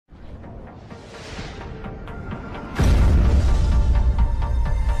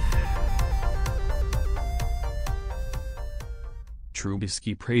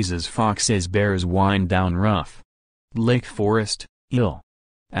Trubisky praises Fox as Bears wind down rough. Lake Forest, ill.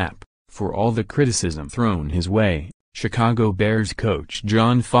 App. For all the criticism thrown his way, Chicago Bears coach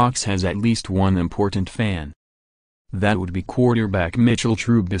John Fox has at least one important fan. That would be quarterback Mitchell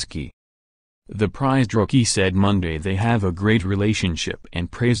Trubisky. The prized rookie said Monday they have a great relationship and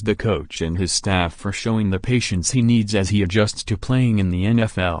praised the coach and his staff for showing the patience he needs as he adjusts to playing in the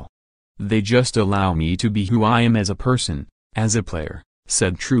NFL. "They just allow me to be who I am as a person, as a player,"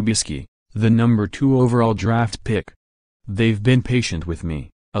 said Trubisky, the number 2 overall draft pick. "They've been patient with me,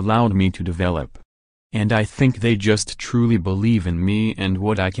 allowed me to develop. And I think they just truly believe in me and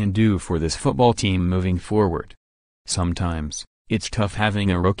what I can do for this football team moving forward. Sometimes, it's tough having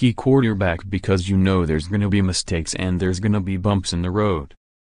a rookie quarterback because you know there's gonna be mistakes and there's gonna be bumps in the road.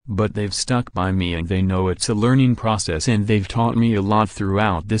 But they've stuck by me and they know it's a learning process and they've taught me a lot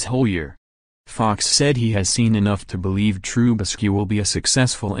throughout this whole year." Fox said he has seen enough to believe Trubisky will be a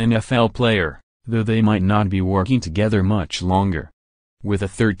successful NFL player, though they might not be working together much longer. With a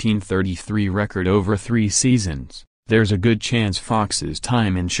 13-33 record over 3 seasons, there's a good chance Fox's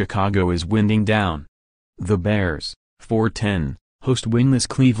time in Chicago is winding down. The Bears, 4-10, host winless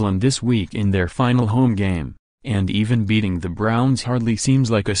Cleveland this week in their final home game, and even beating the Browns hardly seems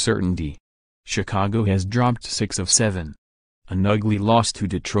like a certainty. Chicago has dropped 6 of 7. An ugly loss to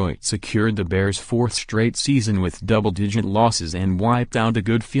Detroit secured the Bears' 4th straight season with double-digit losses and wiped out the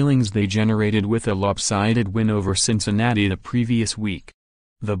good feelings they generated with a lopsided win over Cincinnati the previous week.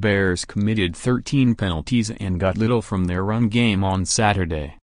 The Bears committed 13 penalties and got little from their run game on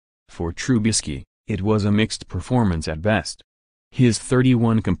Saturday. For Trubisky, it was a mixed performance at best. His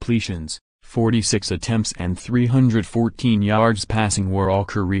 31 completions, 46 attempts and 314 yards passing were all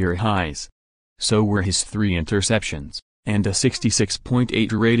career highs. So were his 3 interceptions, and a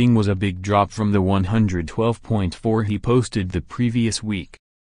 66.8 rating was a big drop from the 112.4 he posted the previous week.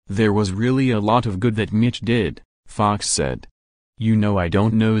 "There was really a lot of good that Mitch did," Fox said. "You know, I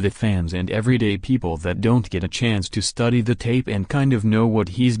don't know that fans and everyday people that don't get a chance to study the tape and kind of know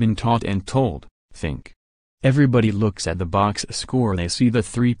what he's been taught and told, think. Everybody looks at the box score, they see the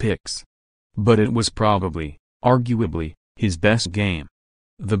 3 picks. But it was probably, arguably, his best game."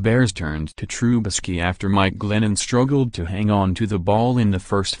 The Bears turned to Trubisky after Mike Glennon struggled to hang on to the ball in the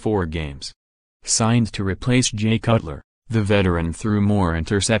first 4 games. Signed to replace Jay Cutler, the veteran threw more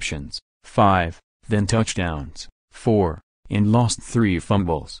interceptions, 5, than touchdowns, 4, and lost 3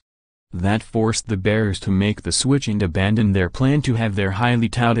 fumbles. That forced the Bears to make the switch and abandon their plan to have their highly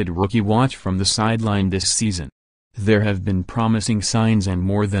touted rookie watch from the sideline this season. There have been promising signs and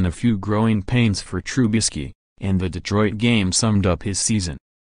more than a few growing pains for Trubisky, and the Detroit game summed up his season.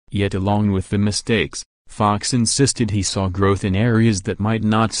 Yet along with the mistakes, Fox insisted he saw growth in areas that might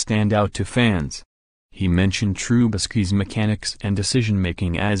not stand out to fans. He mentioned Trubisky's mechanics and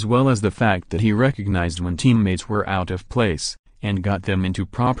decision-making as well as the fact that he recognized when teammates were out of place, and got them into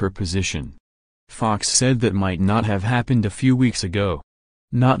proper position. Fox said that might not have happened a few weeks ago.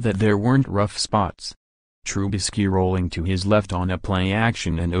 Not that there weren't rough spots. Trubisky rolling to his left on a play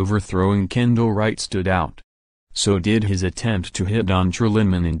action and overthrowing Kendall Wright stood out. So did his attempt to hit on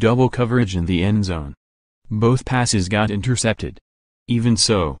Linman in double coverage in the end zone. Both passes got intercepted. Even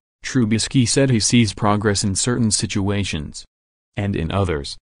so, Trubisky said he sees progress in certain situations. And in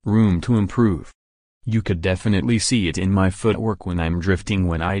others, room to improve. "You could definitely see it in my footwork when I'm drifting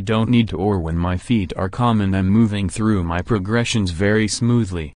when I don't need to or when my feet are calm and I'm moving through my progressions very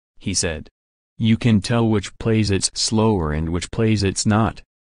smoothly," he said. "You can tell which plays it's slower and which plays it's not.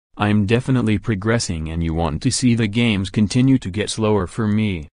 I'm definitely progressing and you want to see the games continue to get slower for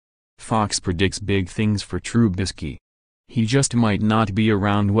me." Fox predicts big things for Trubisky. "He just might not be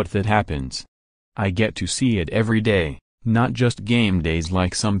around when that happens. I get to see it every day, not just game days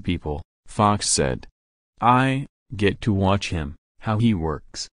like some people," Fox said. "I get to watch him, how he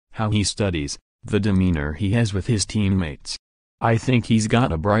works, how he studies, the demeanor he has with his teammates. I think he's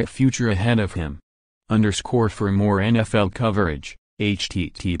got a bright future ahead of him." For more NFL coverage,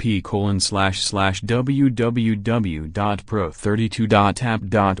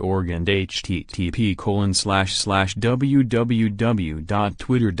 http://www.pro32.app.org and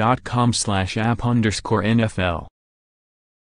http://www.twitter.com/app_NFL